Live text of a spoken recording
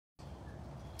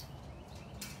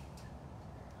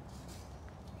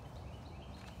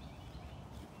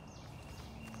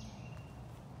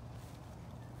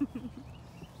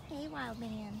Hey, wild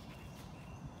man.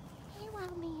 Hey,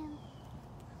 wild man.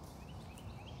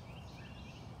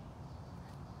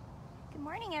 Good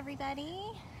morning, everybody.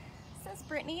 This is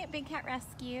Brittany at Big Cat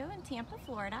Rescue in Tampa,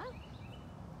 Florida.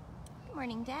 Good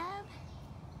morning, Deb.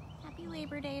 Happy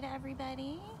Labor Day to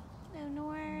everybody. Hello,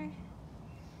 Nor.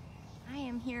 I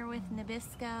am here with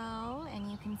Nabisco,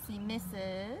 and you can see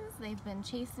Mrs. They've been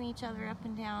chasing each other up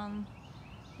and down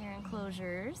their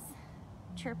enclosures,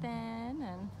 chirping.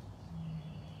 And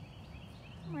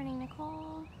good morning,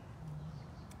 Nicole.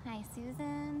 Hi,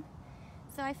 Susan.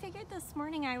 So I figured this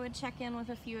morning I would check in with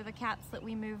a few of the cats that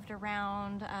we moved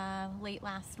around late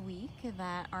last week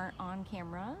that aren't on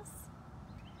cameras.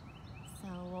 So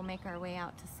we'll make our way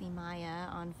out to see Maya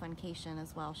on Funcation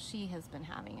as well. She has been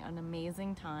having an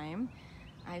amazing time.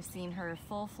 I've seen her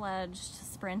full-fledged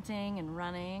sprinting and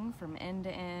running from end to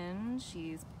end.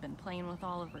 She's been playing with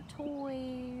all of her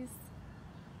toys.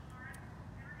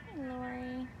 Hi,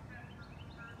 Lori.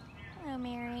 Hello,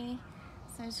 Mary.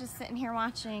 So I was just sitting here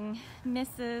watching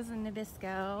Mrs. and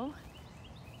Nabisco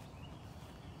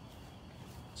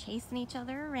chasing each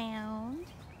other around.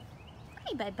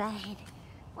 Hi, Bud.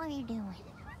 What are you doing?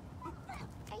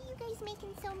 Are you guys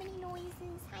making so many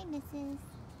noises? Hi, Mrs.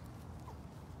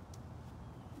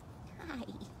 Hi.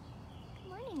 Good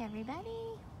morning,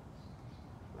 everybody.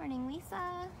 Good morning,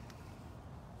 Lisa.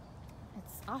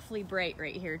 It's awfully bright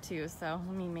right here, too, so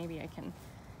I mean, maybe I can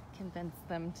convince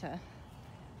them to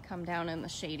come down in the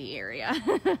shady area.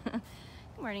 Good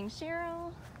morning,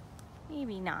 Cheryl.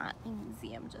 Maybe not. You can see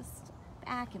them just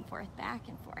back and forth, back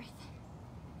and forth.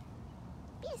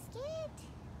 Biscuit.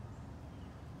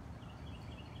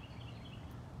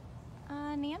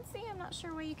 Nancy, I'm not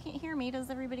sure why you can't hear me.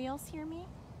 Does everybody else hear me?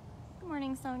 Good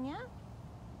morning, Sonia.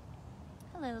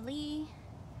 Hello, Lee.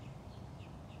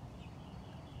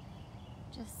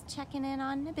 Just checking in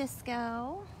on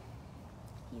Nabisco.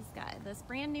 He's got this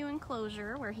brand new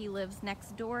enclosure where he lives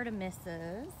next door to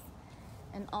Mrs.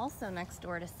 and also next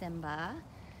door to Simba.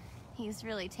 He's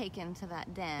really taken to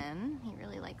that den. He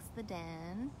really likes the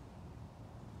den.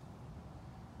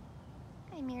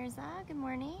 Hi, Mirza. Good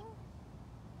morning.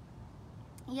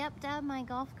 Yep, Deb, my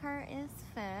golf cart is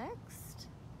fixed.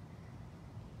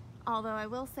 Although I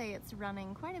will say it's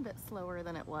running quite a bit slower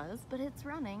than it was, but it's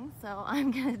running, so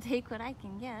I'm gonna take what I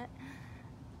can get.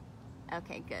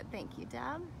 Okay, good. Thank you,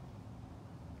 Deb.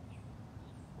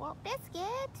 Well,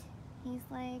 Biscuit, he's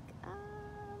like,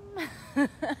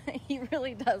 he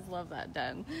really does love that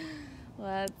den.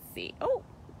 Let's see. Oh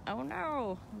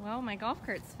no. Well, my golf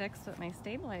cart's fixed, but my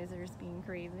stabilizer's being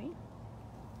crazy.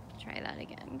 Try that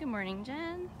again. Good morning,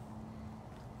 Jen.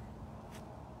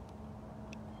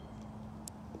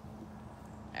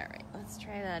 All right, let's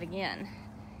try that again.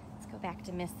 Let's go back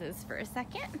to Mrs. for a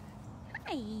second.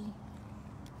 Hi.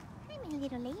 Hi, my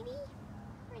little lady.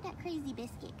 Where'd that crazy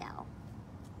Biscuit go?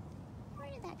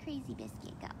 Where did that crazy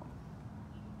Biscuit go?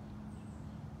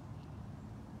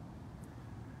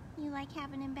 You like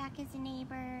having him back as a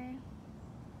neighbor?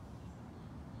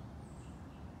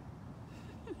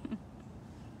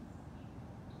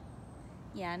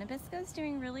 Yeah, Nabisco's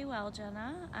doing really well,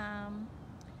 Jenna.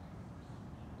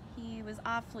 He was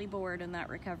awfully bored in that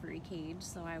recovery cage,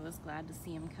 so I was glad to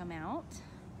see him come out.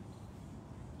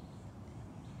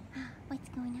 What's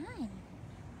going on?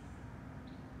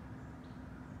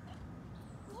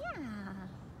 Yeah,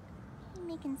 you're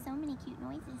making so many cute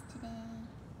noises today.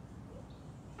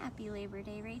 Happy Labor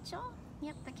Day, Rachel.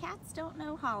 Yep, the cats don't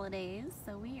know holidays,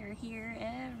 so we are here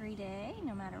every day,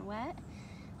 no matter what.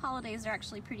 Holidays are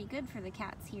actually pretty good for the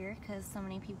cats here because so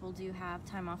many people do have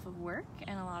time off of work,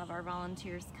 and a lot of our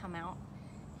volunteers come out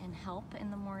and help in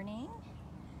the morning.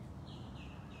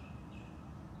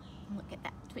 Look at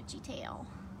that twitchy tail.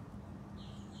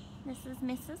 This is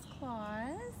Mrs.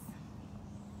 Claus.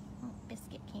 Oh,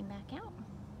 Biscuit came back out.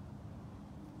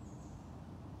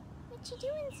 What you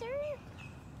doing, sir?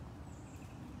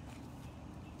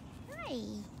 Hi.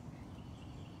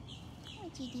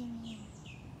 What you doing?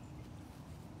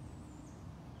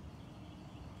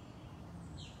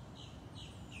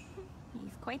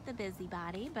 He's quite the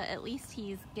busybody, but at least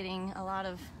he's getting a lot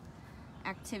of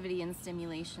activity and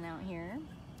stimulation out here.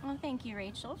 Well, thank you,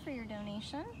 Rachel, for your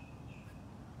donation.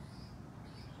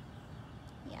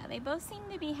 Yeah, they both seem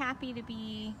to be happy to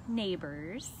be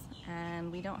neighbors,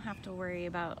 and we don't have to worry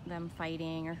about them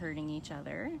fighting or hurting each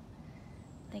other.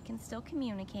 They can still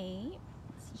communicate.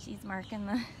 She's marking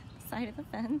the side of the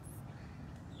fence.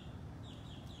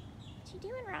 What you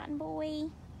doing, rotten boy?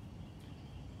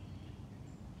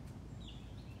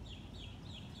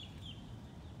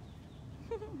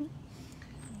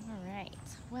 All right,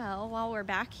 well, while we're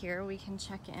back here, we can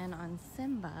check in on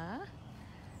Simba.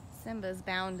 Simba's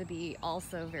bound to be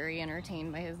also very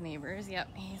entertained by his neighbors. Yep,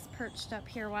 he's perched up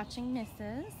here watching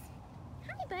Mrs.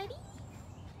 Hi, buddy.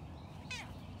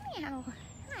 Meow.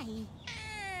 Hi.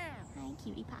 Hi,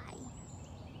 cutie pie.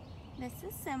 This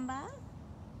is Simba.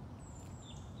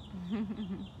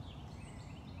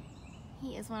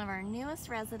 He is one of our newest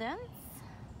residents.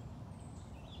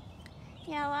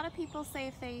 Yeah, a lot of people say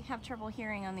if they have trouble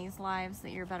hearing on these lives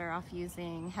that you're better off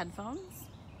using headphones.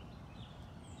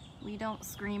 We don't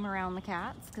scream around the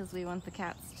cats because we want the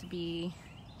cats to be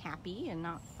happy and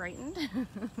not frightened.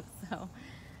 So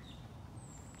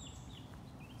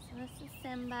this is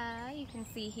Simba. You can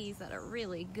see he's at a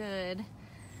really good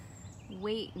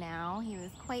weight now. He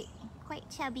was quite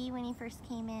chubby when he first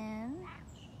came in.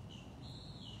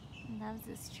 He loves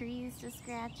his trees to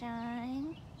scratch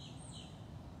on.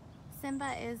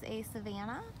 Simba is a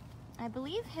Savannah. I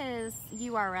believe his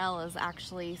URL is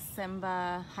actually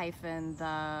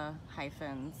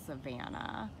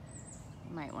Simba-the-Savannah.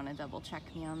 You might want to double check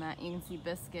me on that. You can see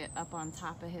Biscuit up on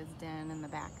top of his den in the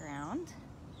background. So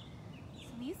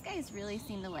these guys really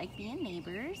seem to like being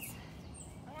neighbors.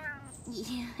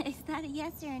 Yeah, is that a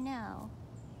yes or a no?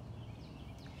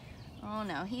 Oh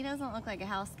no, he doesn't look like a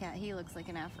house cat. He looks like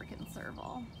an African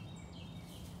serval.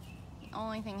 The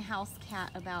only thing house cat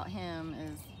about him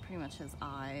is pretty much his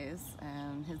eyes,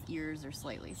 and his ears are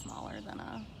slightly smaller than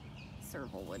a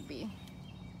serval would be.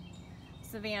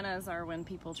 Savannahs are when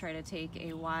people try to take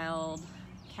a wild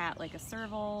cat like a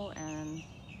serval and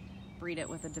breed it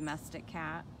with a domestic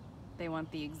cat. They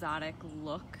want the exotic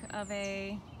look of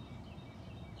a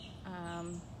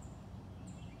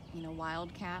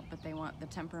wild cat, but they want the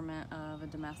temperament of a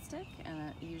domestic, and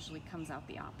it usually comes out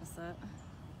the opposite.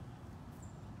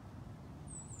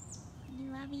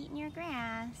 You love eating your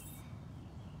grass.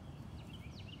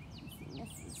 See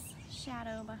Mrs.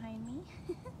 Shadow behind me.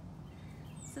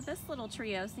 So this little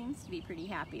trio seems to be pretty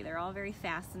happy. They're all very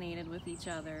fascinated with each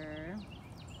other.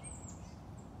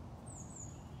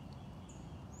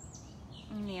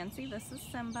 Nancy, this is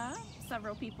Simba.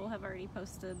 Several people have already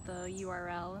posted the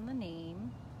URL and the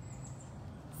name.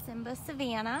 Simba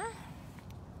Savannah.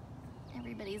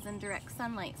 Everybody's in direct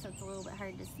sunlight, so it's a little bit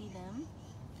hard to see them.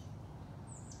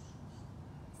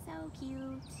 So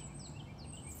cute.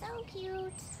 So cute.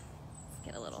 Let's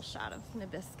get a little shot of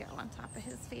Nabisco on top of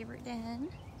his favorite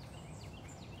den.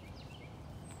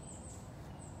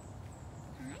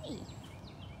 Hi.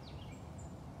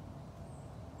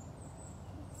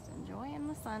 Just enjoying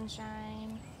the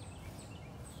sunshine.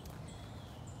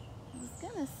 I was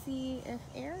gonna see if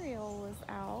Ariel was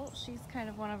out. She's kind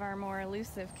of one of our more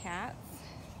elusive cats.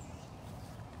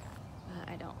 But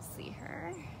I don't see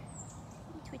her.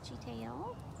 Twitchy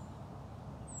tail.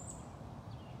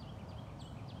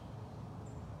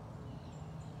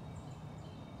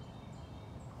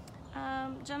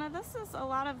 Jenna, this is a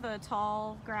lot of the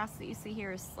tall grass that you see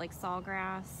here is like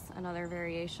sawgrass and other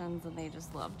variations, and they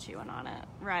just love chewing on it.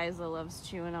 Riza loves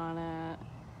chewing on it.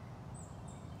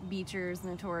 Beecher's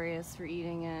notorious for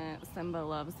eating it. Simba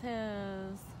loves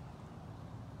his.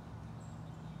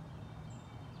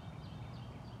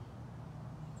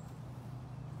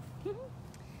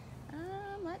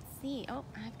 Let's see. Oh,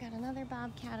 I've got another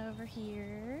bobcat over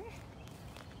here.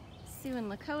 Sue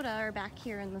and Lakota are back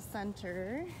here in the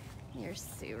center. There's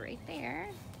Sue right there.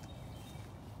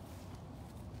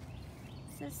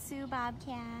 So Sue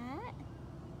bobcat.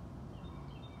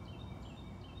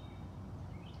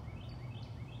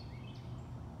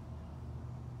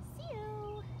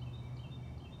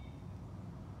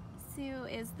 Sue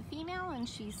is the female, and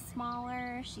she's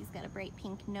smaller. She's got a bright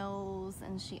pink nose,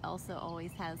 and she also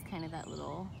always has kind of that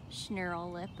little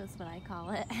schnurl lip is what I call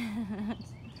it. At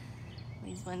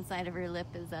least one side of her lip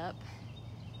is up.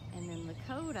 And then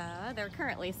Lakota, they're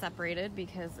currently separated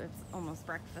because it's almost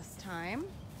breakfast time.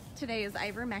 Today is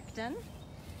ivermectin,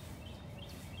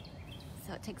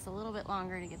 so it takes a little bit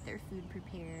longer to get their food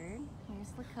prepared.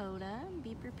 Here's Lakota.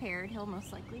 Be prepared, he'll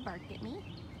most likely bark at me.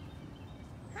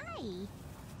 Hi!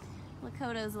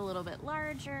 Lakota is a little bit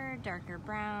larger, darker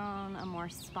brown, a more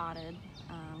spotted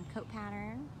coat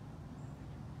pattern.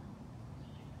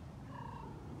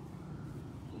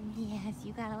 Yes,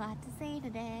 you got a lot to say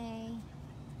today.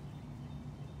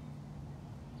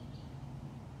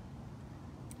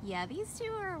 Yeah, these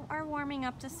two are warming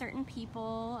up to certain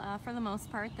people. For the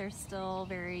most part, they're still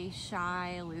very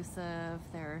shy, elusive.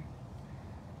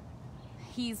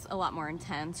 He's a lot more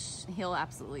intense. He'll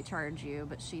absolutely charge you,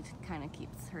 but she kind of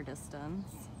keeps her distance.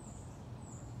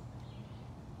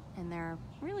 And they're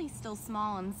really still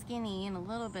small and skinny and a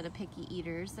little bit of picky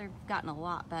eaters. They've gotten a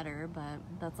lot better, but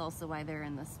that's also why they're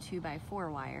in this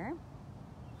 2x4 wire.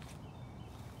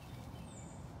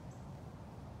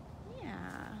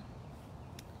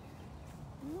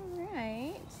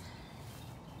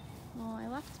 Well, I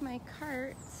left my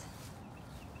cart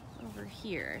over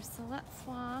here, so let's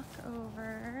walk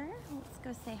over. Let's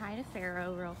go say hi to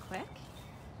Pharaoh real quick,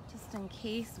 just in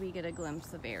case we get a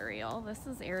glimpse of Ariel. This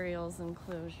is Ariel's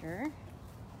enclosure.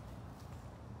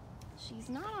 She's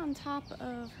not on top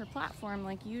of her platform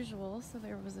like usual, so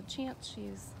there was a chance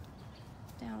she's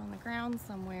down on the ground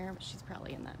somewhere, but she's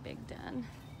probably in that big den.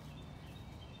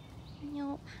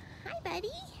 Nope. Hi,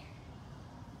 buddy.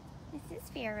 This is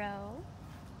Pharaoh.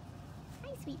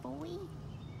 Hi, sweet boy.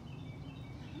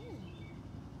 Hi.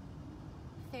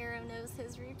 Pharaoh knows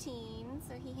his routine,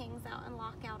 so he hangs out in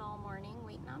lockout all morning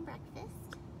waiting on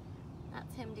breakfast.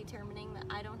 That's him determining that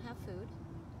I don't have food.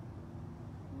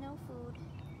 No food.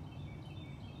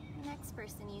 The next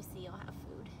person you see will have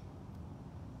food.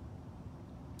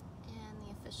 And the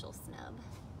official snub.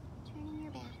 Turning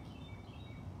your back.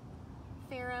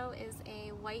 Pharaoh is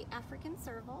a white African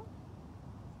serval.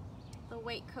 The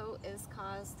white coat is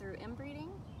caused through inbreeding.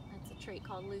 It's a trait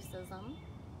called leucism.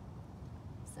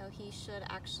 So he should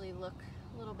actually look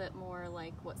a little bit more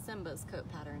like what Simba's coat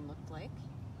pattern looked like.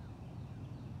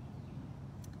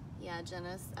 Yeah,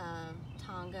 genus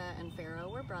Tonga and Pharaoh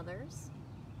were brothers.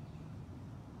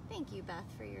 Thank you, Beth,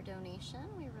 for your donation.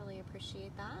 We really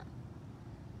appreciate that.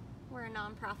 We're a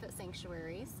nonprofit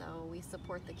sanctuary, so we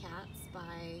support the cats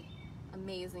by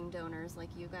amazing donors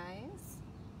like you guys.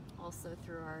 Also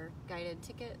through our guided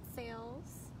ticket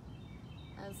sales,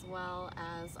 as well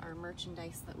as our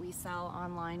merchandise that we sell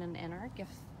online and in our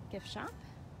gift shop.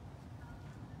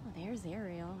 Oh, there's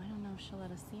Ariel. I don't know if she'll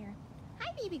let us see her.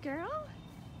 Hi, baby girl.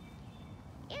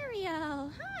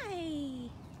 Ariel, hi.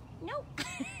 Nope.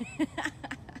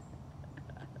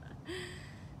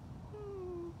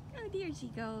 Oh, there she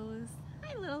goes.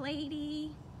 Hi, little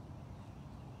lady.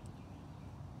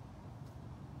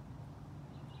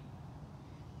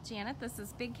 Janet, this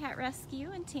is Big Cat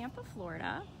Rescue in Tampa,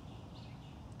 Florida.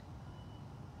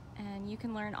 And you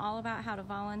can learn all about how to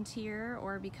volunteer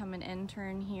or become an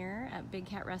intern here at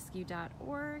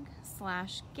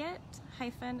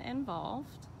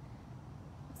bigcatrescue.org/get-involved.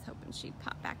 I was hoping she'd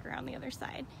pop back around the other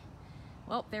side.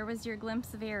 Well, there was your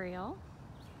glimpse of Ariel.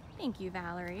 Thank you,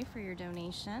 Valerie, for your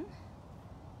donation.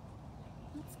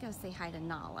 Let's go say hi to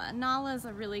Nala. Nala is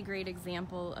a really great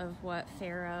example of what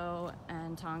Pharaoh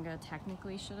and Tonga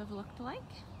technically should have looked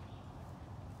like.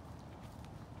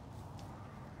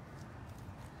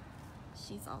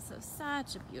 She's also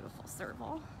such a beautiful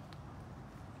serval.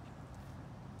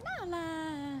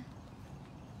 Nala!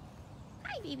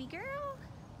 Hi, baby girl.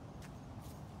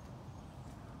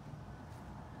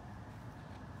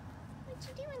 What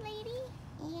you doing, lady?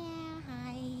 Yeah,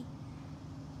 hi.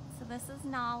 So this is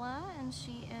Nala, and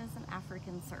she is an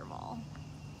African serval.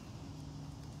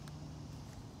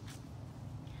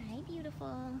 Hi,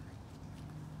 beautiful.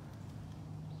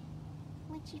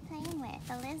 What you playing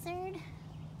with? A lizard?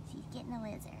 She's getting a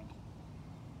lizard.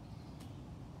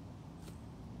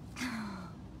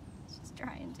 She's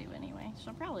trying to anyway.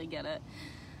 She'll probably get it.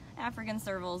 African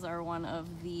servals are one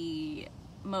of the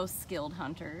most skilled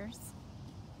hunters.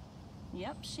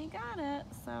 Yep, she got it,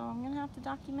 so I'm gonna have to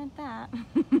document that.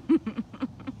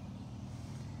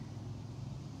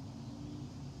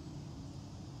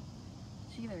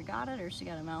 She either got it or she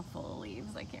got a mouthful of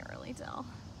leaves. I can't really tell.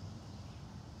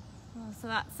 So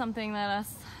that's something that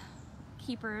us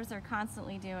keepers are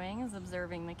constantly doing, is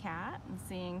observing the cat and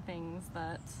seeing things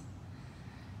that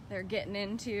they're getting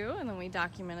into, and then we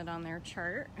document it on their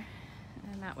chart.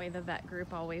 And that way the vet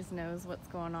group always knows what's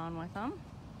going on with them.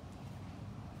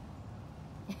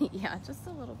 Yeah, just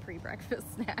a little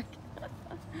pre-breakfast snack.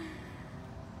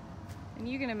 And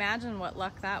you can imagine what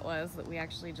luck that was that we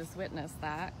actually just witnessed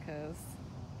that, because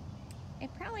it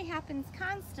probably happens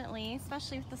constantly,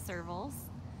 especially with the servals.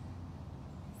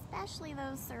 Especially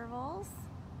those servals.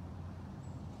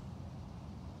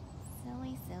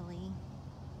 Silly, silly.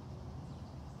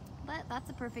 But that's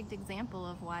a perfect example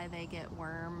of why they get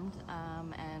wormed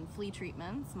and flea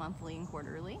treatments monthly and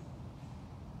quarterly.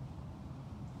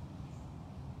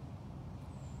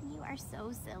 You are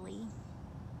so silly.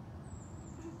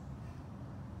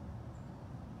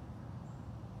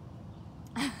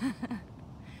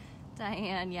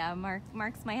 Diane, yeah,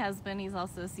 Mark's my husband. He's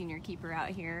also a senior keeper out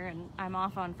here, and I'm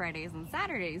off on Fridays and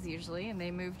Saturdays usually, and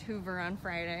they moved Hoover on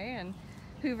Friday, and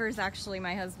Hoover's actually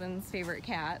my husband's favorite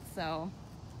cat, so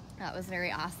that was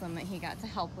very awesome that he got to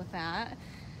help with that.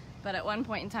 But at one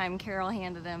point in time, Carol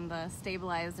handed him the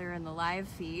stabilizer and the live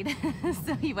feed,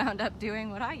 so he wound up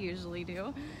doing what I usually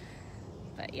do.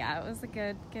 But yeah, it was a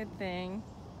good thing.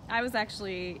 I was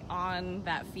actually on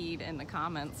that feed in the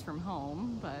comments from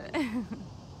home, but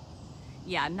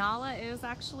yeah, Nala is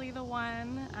actually the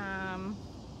one.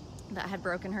 that had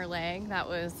broken her leg. That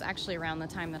was actually around the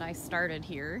time that I started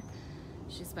here.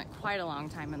 She spent quite a long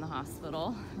time in the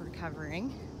hospital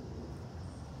recovering.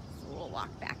 So we'll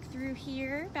walk back through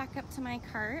here, back up to my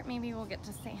cart. Maybe we'll get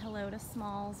to say hello to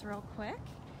Smalls real quick.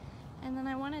 And then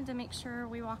I wanted to make sure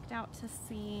we walked out to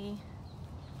see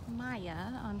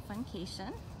Maya on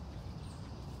Funcation.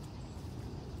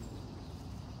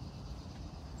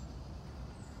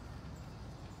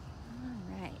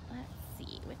 All right, let's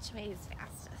see which way is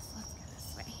fastest. Let's go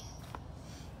this way.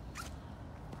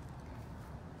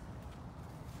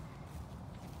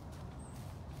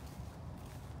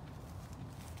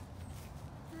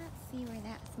 Let's see where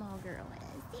that small girl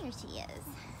is. There she is.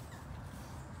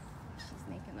 She's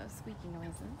making those squeaky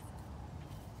noises.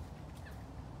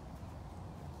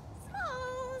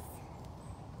 Smalls!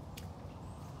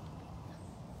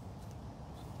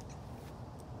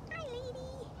 Hi,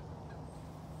 lady.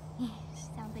 She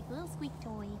sounds like a little squeak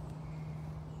toy.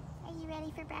 Are you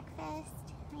ready for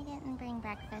breakfast? I didn't bring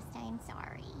breakfast, I'm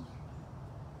sorry.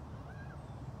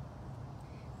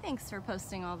 Thanks for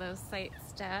posting all those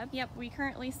sites, Deb. Yep, we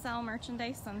currently sell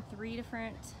merchandise on 3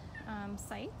 different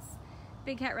sites.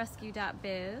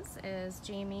 BigCatRescue.biz is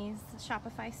Jamie's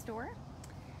Shopify store,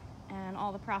 and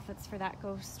all the profits for that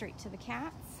go straight to the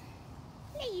cats.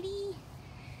 Lady!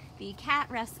 The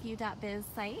CatRescue.biz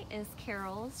site is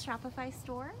Carol's Shopify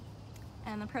store,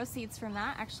 and the proceeds from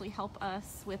that actually help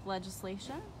us with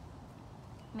legislation,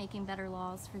 making better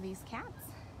laws for these cats.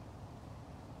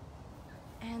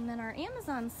 And then our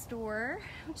Amazon store,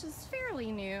 which is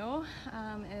fairly new,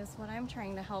 is what I'm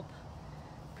trying to help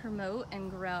promote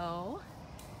and grow.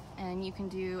 And you can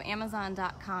do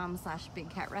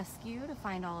amazon.com/BigCatRescue to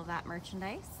find all of that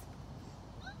merchandise.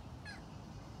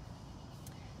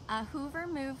 Hoover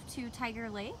moved to Tiger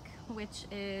Lake, which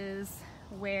is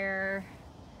where,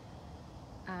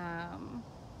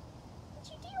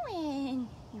 what you doing,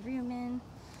 you rooming?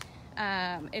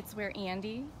 It's where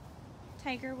Andy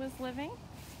Tiger was living.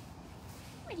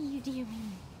 What are you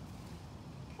doing?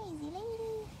 Crazy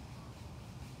lady.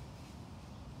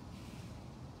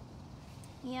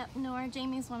 Yep, Nora,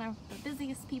 Jamie's one of the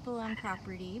busiest people on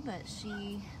property, but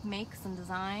she makes and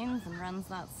designs and runs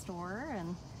that store,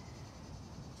 and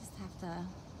just have to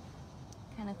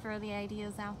kind of throw the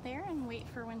ideas out there and wait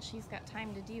for when she's got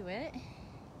time to do it.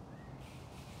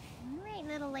 All right,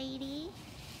 little lady.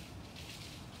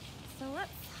 So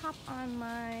let's hop on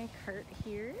my cart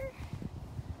here.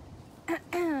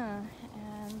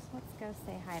 And let's go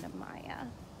say hi to Maya.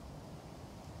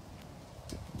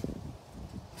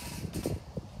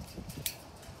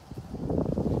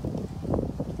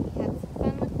 Had some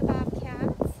fun with the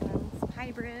bobcats and some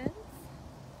hybrids.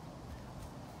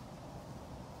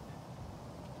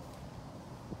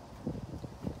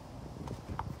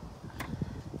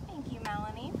 Thank you,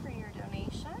 Melanie, for your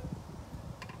donation.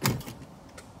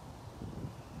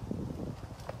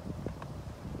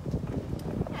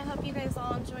 I hope you guys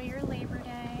all enjoy your Labor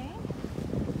Day.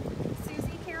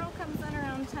 Susie Carol comes in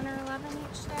around 10 or 11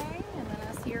 each day, and then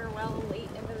us here well late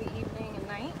into the evening and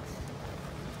night.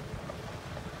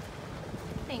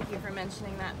 Thank you for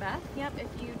mentioning that, Beth. Yep,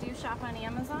 if you do shop on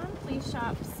Amazon, please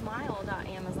shop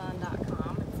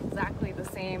smile.amazon.com. It's exactly the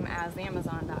same as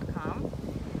amazon.com.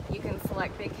 You can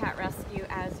select Big Cat Rescue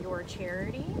as your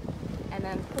charity, and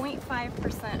then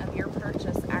 0.5% of your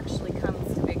purchase actually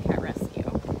comes to Big Cat Rescue.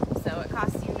 So it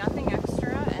costs you nothing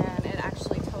extra, and it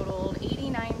actually totaled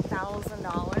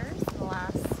 $89,000 the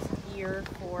last year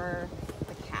for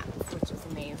the cats, which is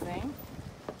amazing.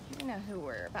 You know who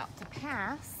we're about to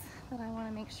pass, that I want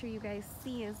to make sure you guys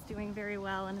see is doing very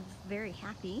well and is very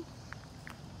happy,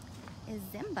 is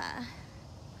Zimba.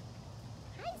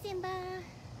 Hi, Zimba.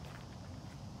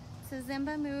 So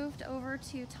Zimba moved over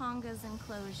to Tonga's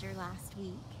enclosure last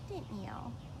week, didn't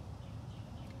you?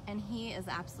 And he is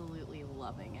absolutely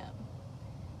loving it.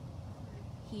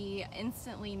 He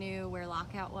instantly knew where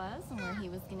Lockout was and where he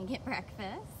was going to get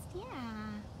breakfast.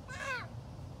 Yeah.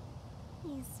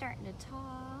 He's starting to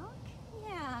talk.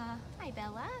 Yeah. Hi,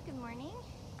 Bella. Good morning.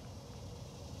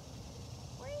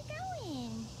 Where are you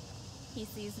going? He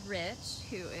sees Rich,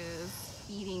 who is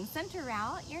eating Center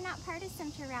Route. You're not part of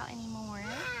Center Route anymore.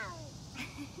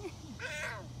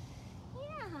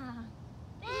 Yeah.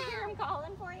 Did you hear him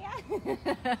calling for you?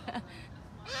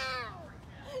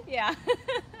 Yeah.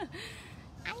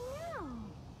 I know.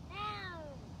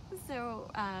 So,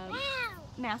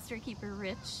 Master Keeper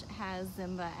Rich has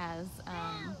Zimba as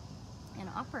an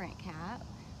operant cat,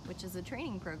 which is a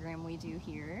training program we do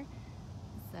here.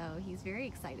 So he's very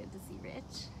excited to see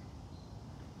Rich.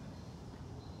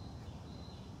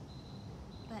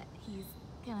 But he's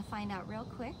gonna find out real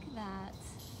quick that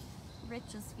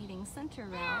Rich's feeding center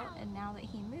route, and now that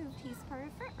he moved, he's part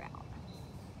of front route.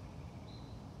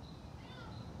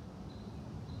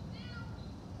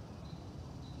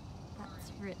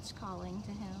 That's Rich calling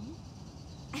to him.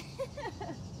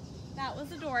 That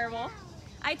was adorable.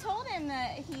 I told him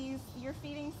that you're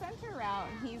feeding center route,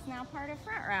 and he's now part of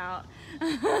front route.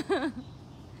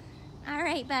 All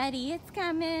right, buddy, it's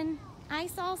coming. I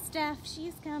saw Steph,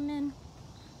 she's coming.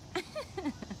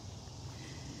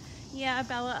 Yeah,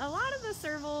 Bella, a lot of the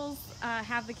servals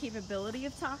have the capability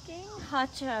of talking.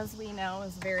 Hutch, as we know,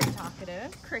 is very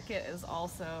talkative. Cricket is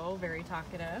also very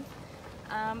talkative.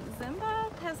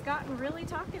 Zimba has gotten really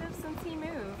talkative since he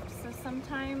moved, so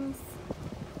sometimes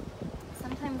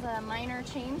a minor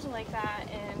change like that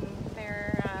in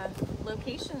their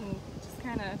location just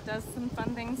kind of does some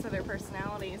fun things to their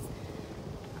personalities.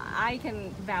 I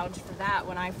can vouch for that.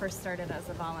 When I first started as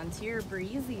a volunteer,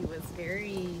 Breezy was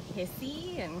very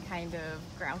hissy and kind of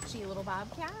grouchy little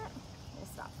bobcat. We'll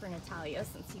stop for Natalia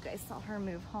since you guys saw her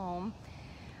move home.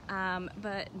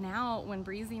 But now when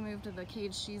Breezy moved to the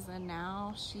cage she's in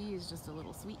now, she's just a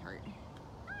little sweetheart.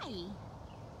 Hi,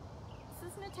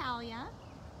 this is Natalia.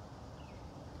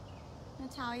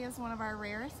 Natalia is one of our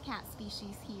rarest cat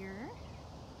species here.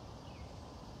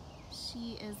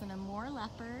 She is an Amur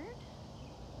leopard.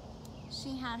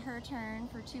 She had her turn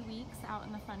for 2 weeks out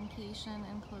in the Funcation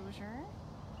enclosure.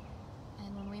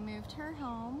 And when we moved her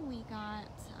home, we got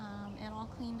it all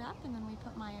cleaned up, and then we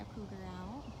put Maya Cougar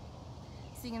out.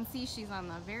 So you can see she's on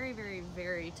the very, very,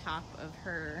 very top of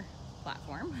her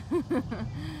platform.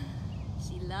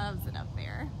 She loves it up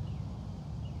there.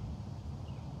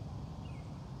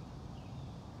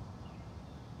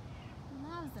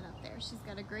 Loves it up there. She's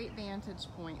got a great vantage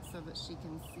point so that she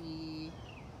can see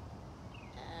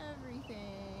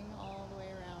everything all the way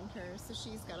around her. So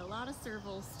she's got a lot of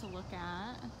servals to look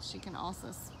at. She can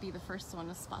also be the first one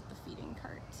to spot the feeding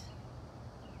cart.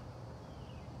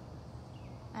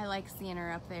 I like seeing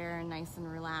her up there nice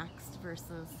and relaxed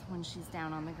versus when she's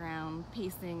down on the ground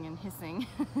pacing and hissing.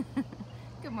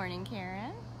 Good morning,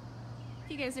 Karen.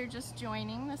 If you guys are just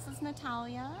joining, this is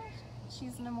Natalia.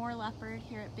 She's an Amur leopard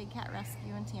here at Big Cat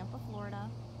Rescue in Tampa, Florida.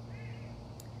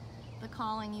 The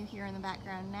calling you hear in the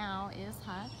background now is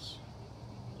Hutch.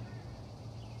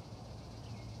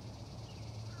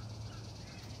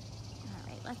 All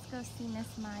right, let's go see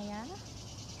Miss Maya.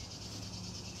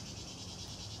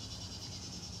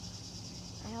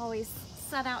 I always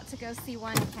set out to go see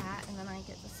one cat and then I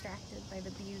get distracted by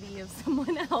the beauty of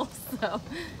someone else. So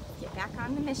get back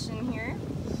on the mission here.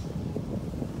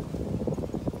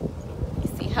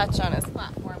 You see Hutch on his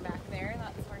platform back there.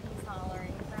 That's where he's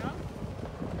hollering from.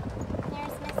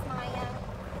 There's Miss Maya.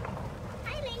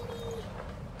 Hi, lady.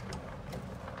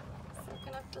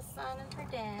 Soaking up the sun in her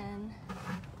den.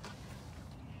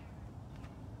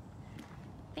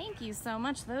 Thank you so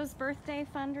much. Those birthday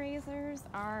fundraisers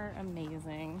are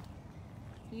amazing.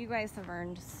 You guys have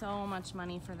earned so much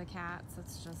money for the cats.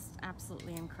 It's just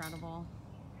absolutely incredible.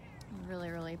 I really,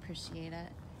 really appreciate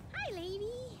it. Hi,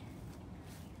 lady.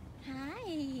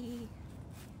 Hi.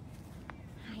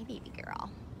 Hi, baby girl.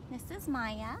 This is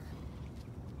Maya.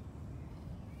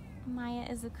 Maya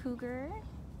is a cougar.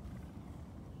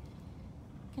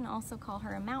 You can also call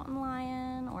her a mountain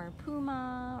lion or a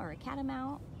puma or a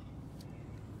catamount.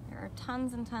 There are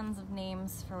tons and tons of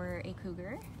names for a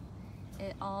cougar.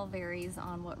 It all varies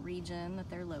on what region that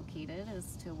they're located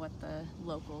as to what the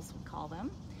locals would call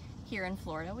them. Here in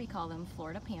Florida, we call them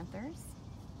Florida Panthers.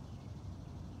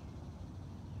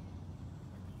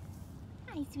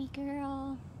 Hi, sweet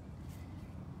girl.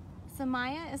 So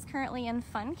Maya is currently in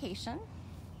Funcation.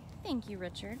 Thank you,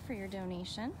 Richard, for your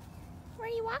donation. Where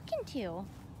are you walking to?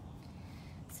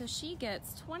 So she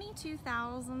gets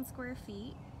 22,000 square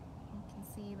feet. You can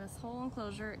see this whole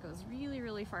enclosure. It goes really,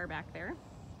 really far back there.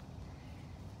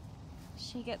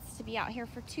 She gets to be out here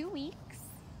for 2 weeks.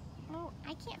 Oh,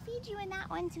 I can't feed you in that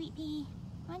one, sweet pea.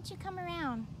 Why don't you come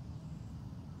around?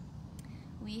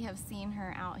 We have seen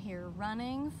her out here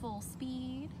running full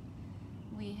speed.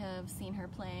 We have seen her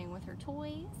playing with her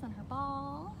toys and her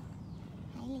ball.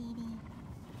 Hi, lady. You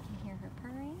can hear her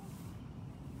purring.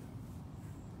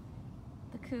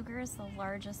 The cougar is the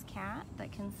largest cat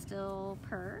that can still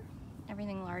purr.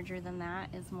 Everything larger than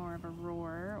that is more of a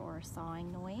roar or a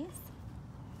sawing noise.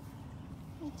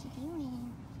 What you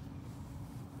doing?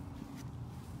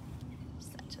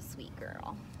 Such a sweet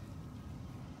girl.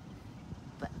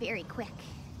 But very quick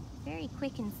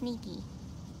and sneaky.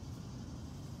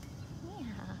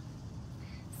 Yeah.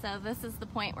 So this is the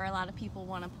point where a lot of people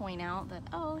want to point out that,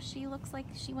 oh, she looks like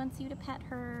she wants you to pet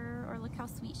her, or look how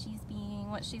sweet she's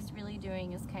being. What she's really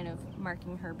doing is kind of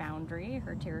marking her boundary,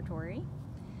 her territory.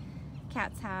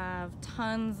 Cats have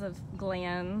tons of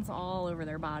glands all over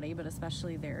their body, but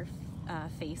especially their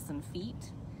face and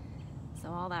feet. So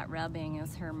all that rubbing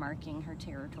is her marking her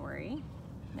territory.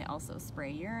 They also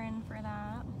spray urine for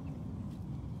that.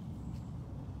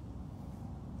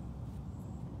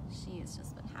 She has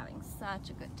just been having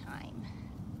such a good time.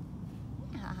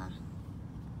 Yeah.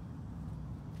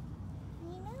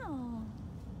 I know.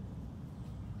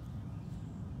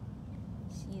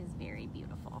 She is very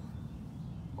beautiful.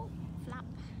 Oh, flop.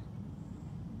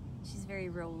 She's very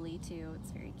rolly too.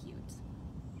 It's very cute.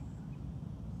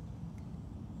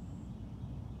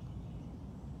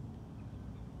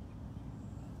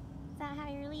 Is that how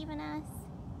you're leaving us?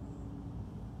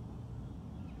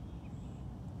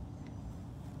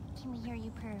 Can we hear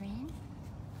you purring?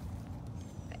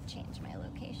 Gotta change my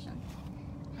location.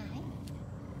 Hi.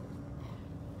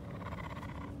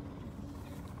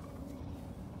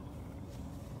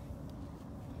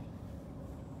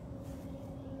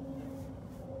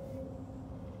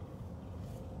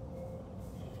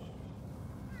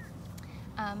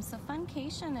 So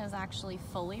Funcation is actually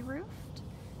fully roofed,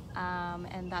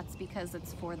 and that's because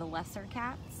it's for the lesser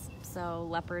cats. So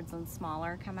leopards and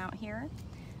smaller come out here,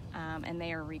 and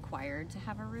they are required to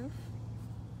have a roof.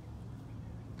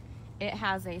 It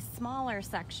has a smaller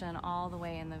section all the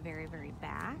way in the very, very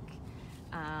back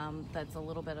that's a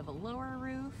little bit of a lower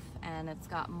roof, and it's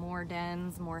got more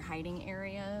dens, more hiding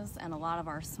areas, and a lot of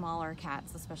our smaller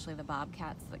cats, especially the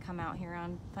bobcats that come out here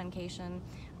on Funcation,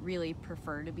 really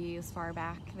prefer to be as far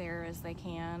back there as they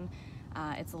can.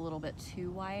 It's a little bit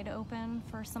too wide open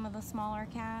for some of the smaller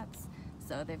cats,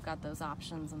 so they've got those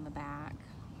options in the back.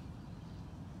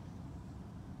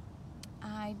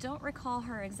 I don't recall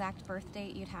her exact birth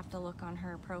date. You'd have to look on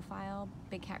her profile,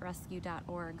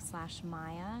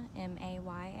 bigcatrescue.org/Maya,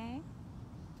 M-A-Y-A.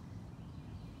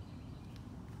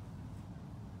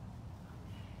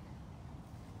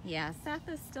 Yeah, Seth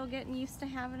is still getting used to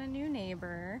having a new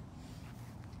neighbor.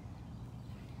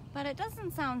 But it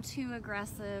doesn't sound too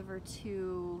aggressive or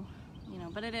too, you know,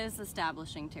 but it is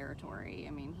establishing territory.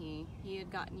 I mean, he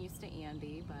had gotten used to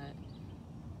Andy, but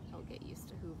he'll get used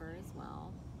to Hoover as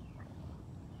well.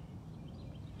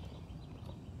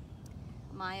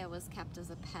 Maya was kept as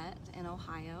a pet in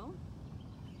Ohio.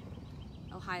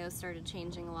 Ohio started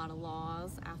changing a lot of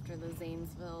laws after the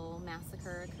Zanesville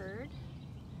massacre occurred.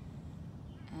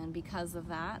 And because of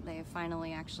that, they have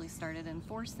finally actually started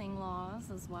enforcing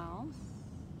laws as well.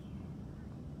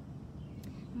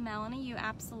 Melanie, you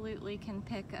absolutely can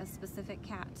pick a specific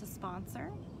cat to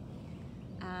sponsor.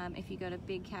 If you go to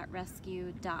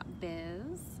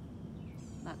bigcatrescue.biz,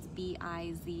 that's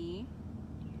B-I-Z,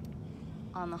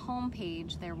 on the home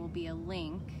page there will be a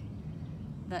link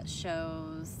that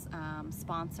shows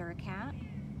sponsor a cat,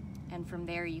 and from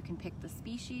there you can pick the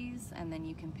species and then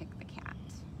you can pick the cat.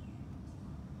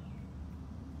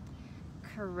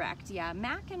 Correct, yeah.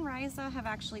 Mac and Riza have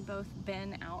actually both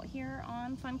been out here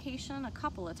on Funcation a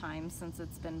couple of times since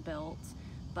it's been built,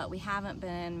 but we haven't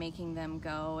been making them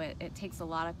go. It takes a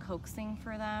lot of coaxing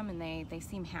for them, and they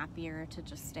seem happier to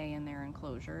just stay in their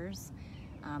enclosures.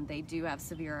 They do have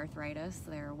severe arthritis.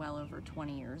 They're well over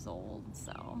 20 years old,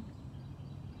 so.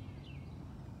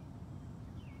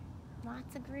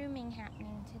 Lots of grooming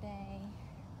happening today.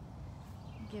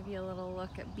 Give you a little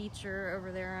look at Beecher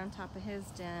over there on top of his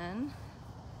den.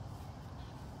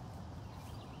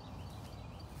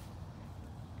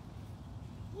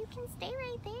 You can stay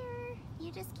right there.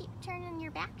 You just keep turning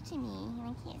your back to me and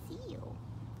I can't see you.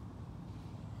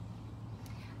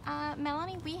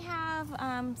 Melanie, we have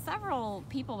several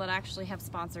people that actually have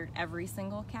sponsored every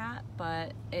single cat,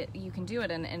 but you can do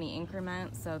it in any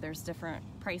increment, so there's different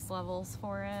price levels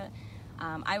for it.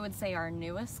 I would say our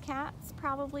newest cats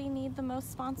probably need the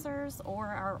most sponsors, or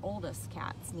our oldest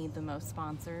cats need the most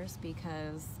sponsors,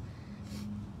 because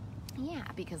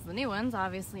the new ones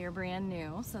obviously are brand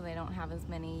new, so they don't have as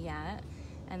many yet,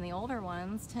 and the older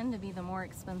ones tend to be the more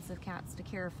expensive cats to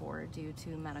care for due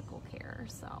to medical care,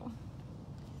 so.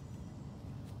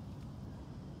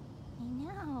 I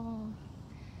know.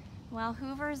 Well,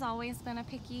 Hoover's always been a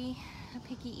picky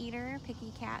eater,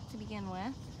 picky cat to begin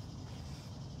with.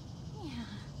 Yeah.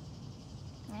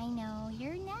 I know.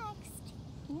 You're next.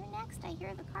 You're next. I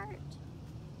hear the cart.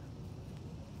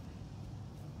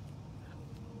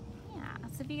 Yeah.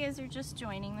 So if you guys are just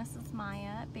joining, this is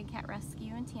Maya at Big Cat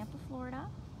Rescue in Tampa, Florida.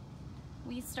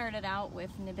 We started out with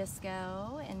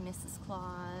Nabisco and Mrs.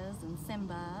 Claus and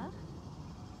Simba.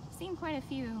 Seen quite a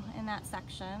few in that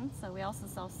section, so we also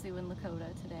saw Sue and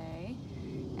Lakota today,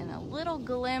 and a little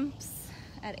glimpse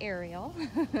at Ariel.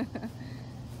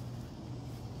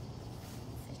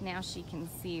 Now she can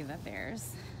see that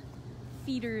there's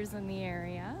feeders in the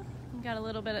area. Got a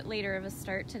little bit later of a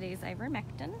start. Today's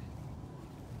ivermectin.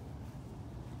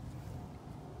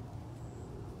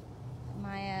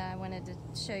 Maya, I wanted to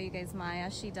show you guys Maya.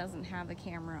 She doesn't have a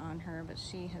camera on her, but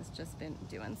she has just been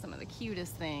doing some of the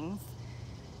cutest things.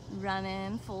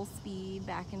 Running full speed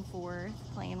back and forth,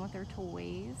 playing with her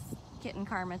toys. Kitten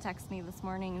Karma texted me this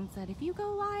morning and said, if you go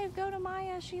live, go to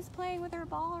Maya. She's playing with her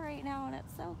ball right now and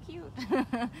it's so cute.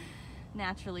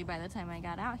 Naturally, by the time I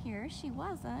got out here, she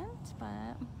wasn't,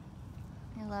 but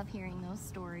I love hearing those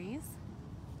stories.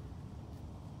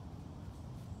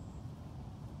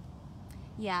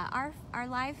 Yeah, our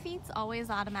live feeds always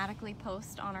automatically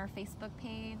post on our Facebook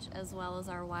page as well as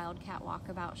our Wildcat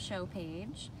Walkabout show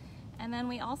page. And then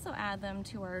we also add them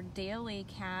to our Daily Big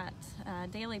Cat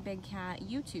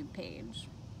YouTube page.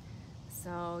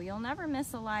 So you'll never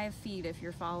miss a live feed if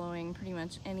you're following pretty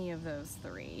much any of those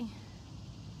three.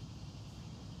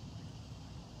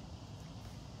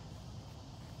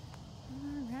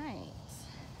 All right.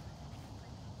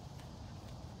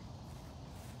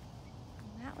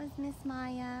 That was Miss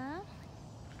Maya.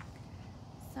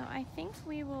 So I think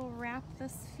we will wrap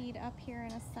this feed up here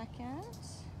in a second.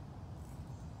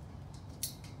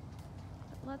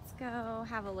 But let's go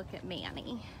have a look at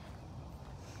Manny.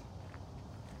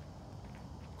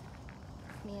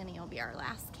 Manny will be our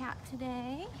last cat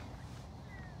today.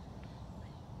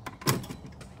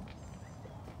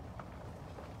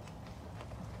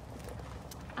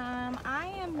 I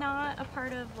am not a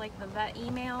part of like the vet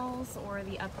emails or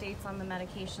the updates on the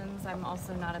medications. I'm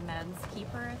also not a meds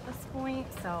keeper at this point,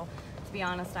 so to be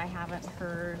honest, I haven't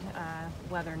heard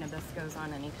whether Nabisco's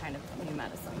on any kind of new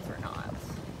medicines or not.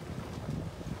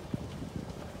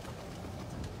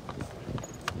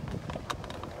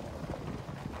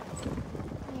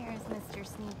 Here's Mr.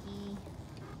 Sneaky.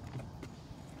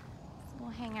 So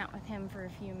we'll hang out with him for a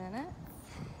few minutes.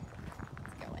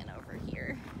 Let's go in over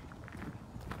here.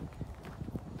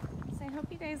 I hope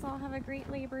you guys all have a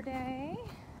great Labor Day.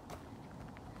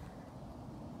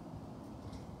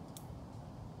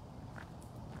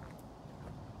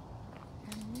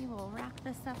 And we will wrap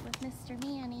this up with Mr.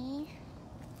 Manny.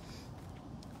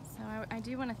 So I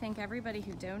do want to thank everybody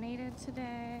who donated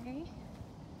today.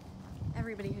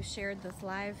 Everybody who shared this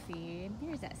live feed.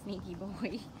 Here's that sneaky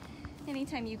boy.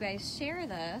 Anytime you guys share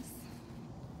this,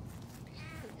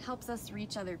 helps us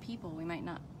reach other people we might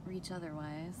not reach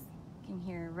otherwise. You can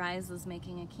hear Riza's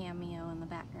making a cameo in the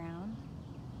background.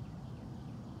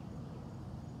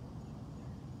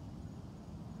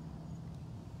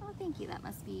 Oh, thank you. That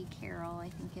must be Carol, I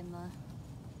think, in the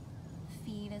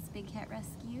feed as Big Cat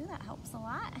Rescue. That helps a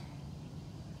lot.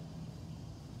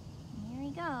 And here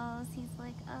he goes. He's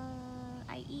like,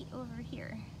 I eat over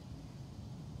here.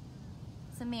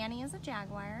 So Manny is a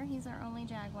Jaguar. He's our only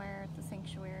Jaguar at the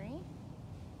sanctuary.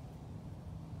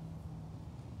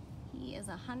 He is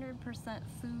 100%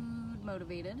 food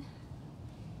motivated.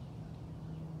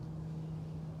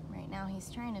 Right now he's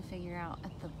trying to figure out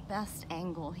at the best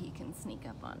angle he can sneak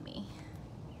up on me.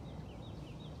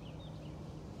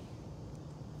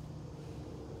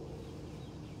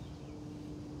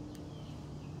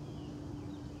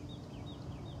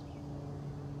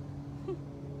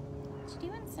 What you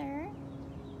doing, sir?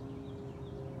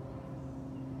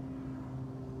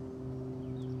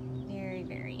 Very,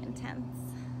 very intense.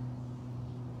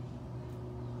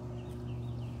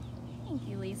 Thank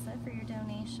you, Lisa, for your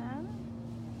donation.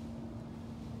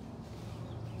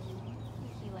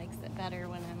 He likes it better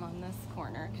when I'm on this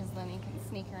corner because then he can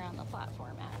sneak around the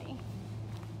platform at me.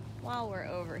 While we're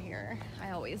over here,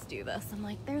 I always do this. I'm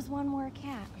like, there's one more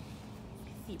cat.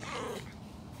 See that?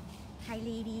 Hi,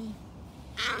 lady.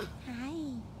 Hi.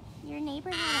 Your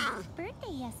neighbor had a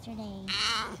birthday yesterday.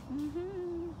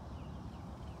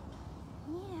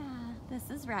 Yeah, this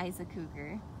is Riza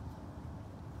Cougar.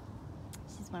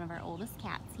 She's one of our oldest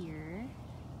cats here.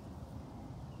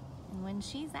 And when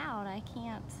she's out, I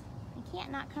can't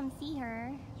not come see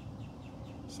her.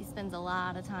 She spends a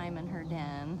lot of time in her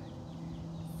den.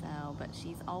 So, but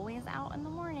she's always out in the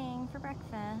morning for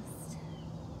breakfast.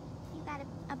 You got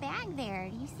a bag there.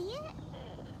 Do you see it?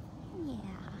 Yeah.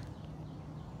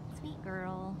 Sweet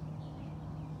girl.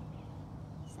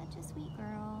 Such a sweet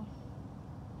girl.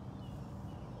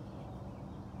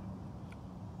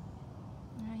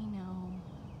 I know.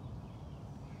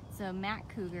 So Matt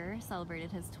Cougar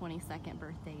celebrated his 22nd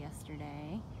birthday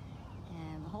yesterday,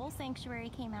 and the whole sanctuary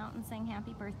came out and sang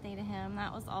happy birthday to him.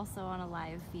 That was also on a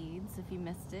live feed, so if you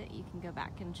missed it, you can go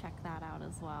back and check that out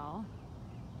as well.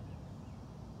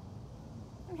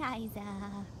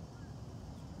 Riza.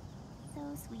 So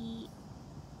sweet.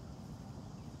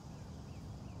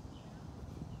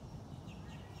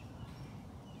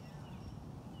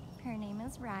 Her name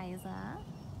is Riza.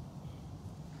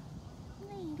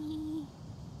 Lady.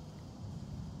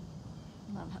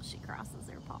 Love how she crosses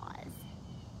her paws.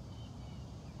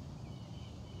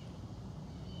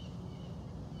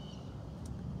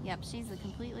 Yep, she's a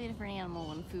completely different animal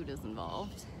when food is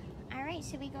involved. All right,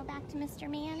 should we go back to Mr.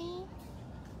 Manny?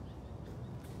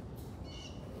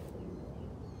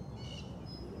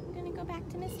 I'm gonna go back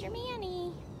to Mr.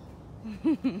 Manny.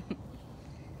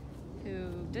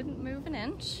 Who didn't move an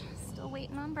inch, still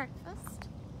waiting on breakfast.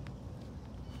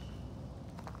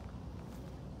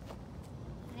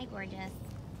 Hi, gorgeous.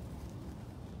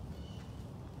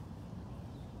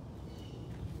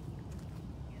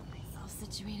 Get myself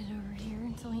situated over here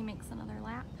until he makes another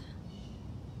lap.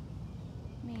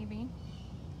 Maybe.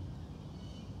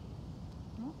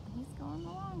 Oh, he's going the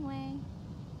long way.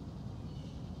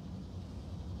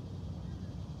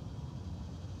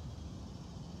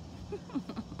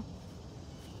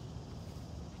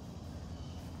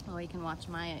 Oh, you can watch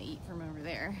Maya eat from over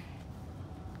there.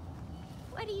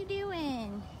 What are you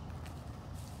doing?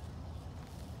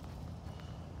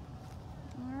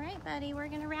 All right, buddy, we're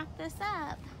gonna wrap this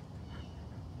up.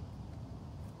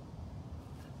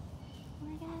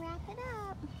 We're gonna wrap it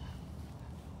up.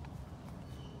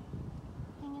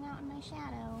 Hanging out in my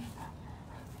shadow.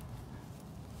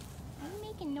 Are you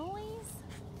making noise?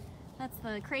 That's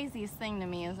the craziest thing to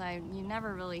me is you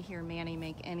never really hear Manny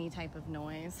make any type of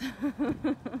noise.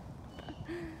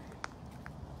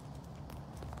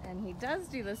 And he does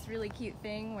do this really cute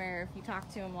thing where if you talk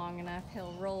to him long enough,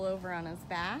 he'll roll over on his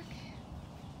back.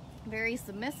 Very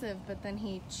submissive, but then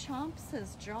he chomps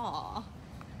his jaw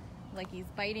like he's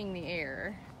biting the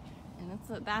air. And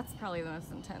that's probably the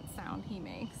most intense sound he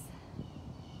makes.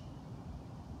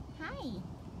 Hi.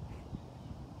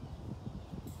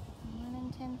 One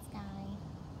intense guy.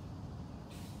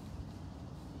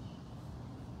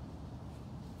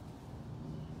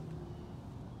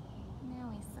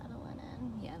 Now he's settling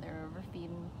in. Yeah, they're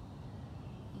overfeeding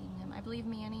him. I believe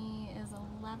Manny is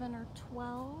 11 or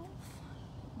 12.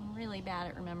 I'm really bad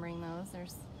at remembering those.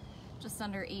 There's just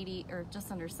under 80 or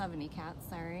just under 70 cats,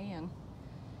 sorry, and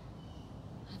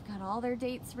I've got all their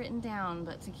dates written down,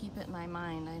 but to keep it in my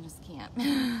mind, I just can't.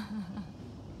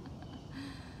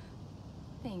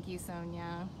 Thank you,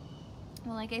 Sonia.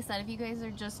 Well, like I said, if you guys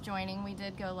are just joining, we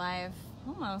did go live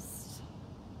almost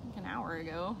like an hour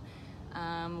ago.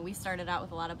 We started out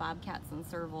with a lot of bobcats and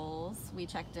servals. We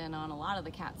checked in on a lot of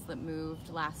the cats that moved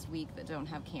last week that don't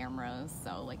have cameras,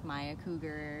 so like Maya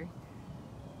Cougar.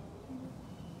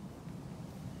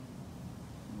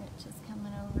 Rich is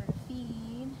coming over to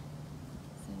feed.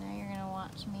 So now you're gonna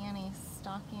watch Manny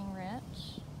stalking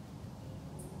Rich.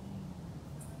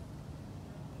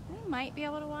 We might be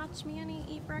able to watch Manny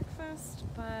eat breakfast,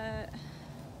 but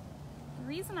the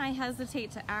reason I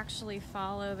hesitate to actually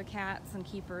follow the cats and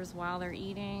keepers while they're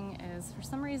eating is for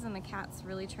some reason the cats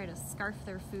really try to scarf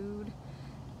their food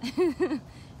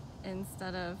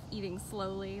instead of eating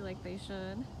slowly like they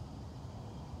should.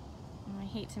 And I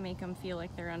hate to make them feel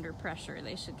like they're under pressure.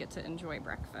 They should get to enjoy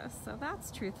breakfast. So that's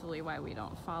truthfully why we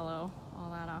don't follow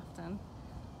all that often.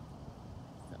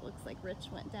 So it looks like Rich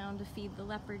went down to feed the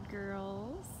leopard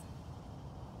girls.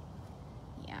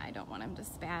 Yeah, I don't want him to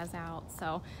spaz out.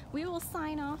 So we will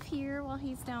sign off here while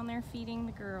he's down there feeding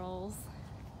the girls.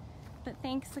 But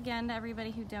thanks again to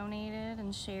everybody who donated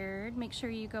and shared. Make sure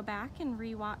you go back and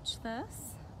re-watch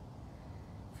this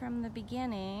from the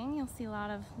beginning. You'll see a lot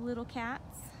of little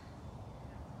cats.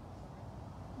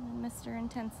 And Mr.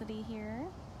 Intensity here.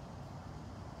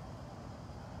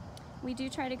 We do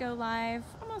try to go live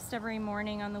almost every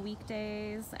morning on the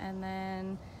weekdays and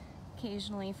then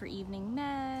occasionally for evening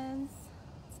meds,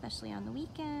 especially on the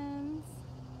weekends.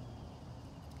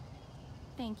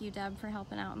 Thank you, Deb, for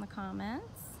helping out in the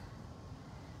comments.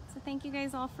 So thank you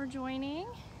guys all for joining.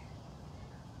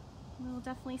 We'll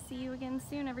definitely see you again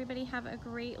soon. Everybody have a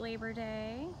great Labor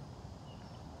Day.